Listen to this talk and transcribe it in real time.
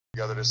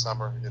together this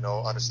summer, you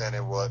know,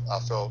 understanding what I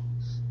felt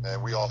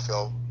and we all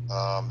felt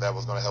that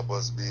was going to help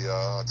us be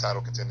a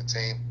title contending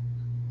team,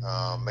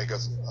 make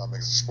us as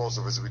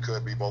explosive as we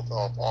could be, both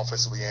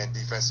offensively and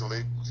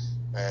defensively.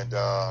 And,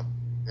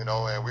 you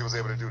know, and we was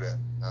able to do that.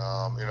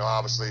 You know,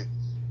 obviously,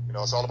 you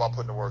know, it's all about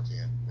putting the work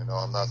in. You know,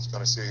 I'm not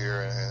going to sit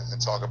here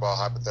and talk about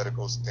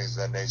hypotheticals and things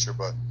of that nature,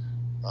 but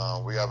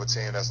we have a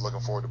team that's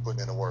looking forward to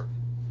putting in the work.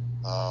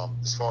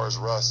 As far as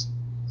Russ,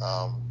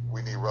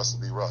 we need Russ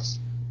to be Russ.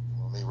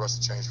 We need Russ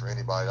to change for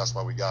anybody. That's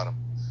why we got him.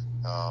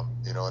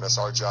 You know, and it's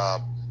our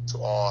job to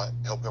all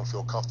help him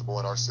feel comfortable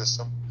in our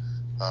system.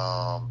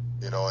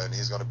 You know, and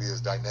he's going to be as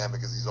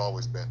dynamic as he's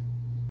always been.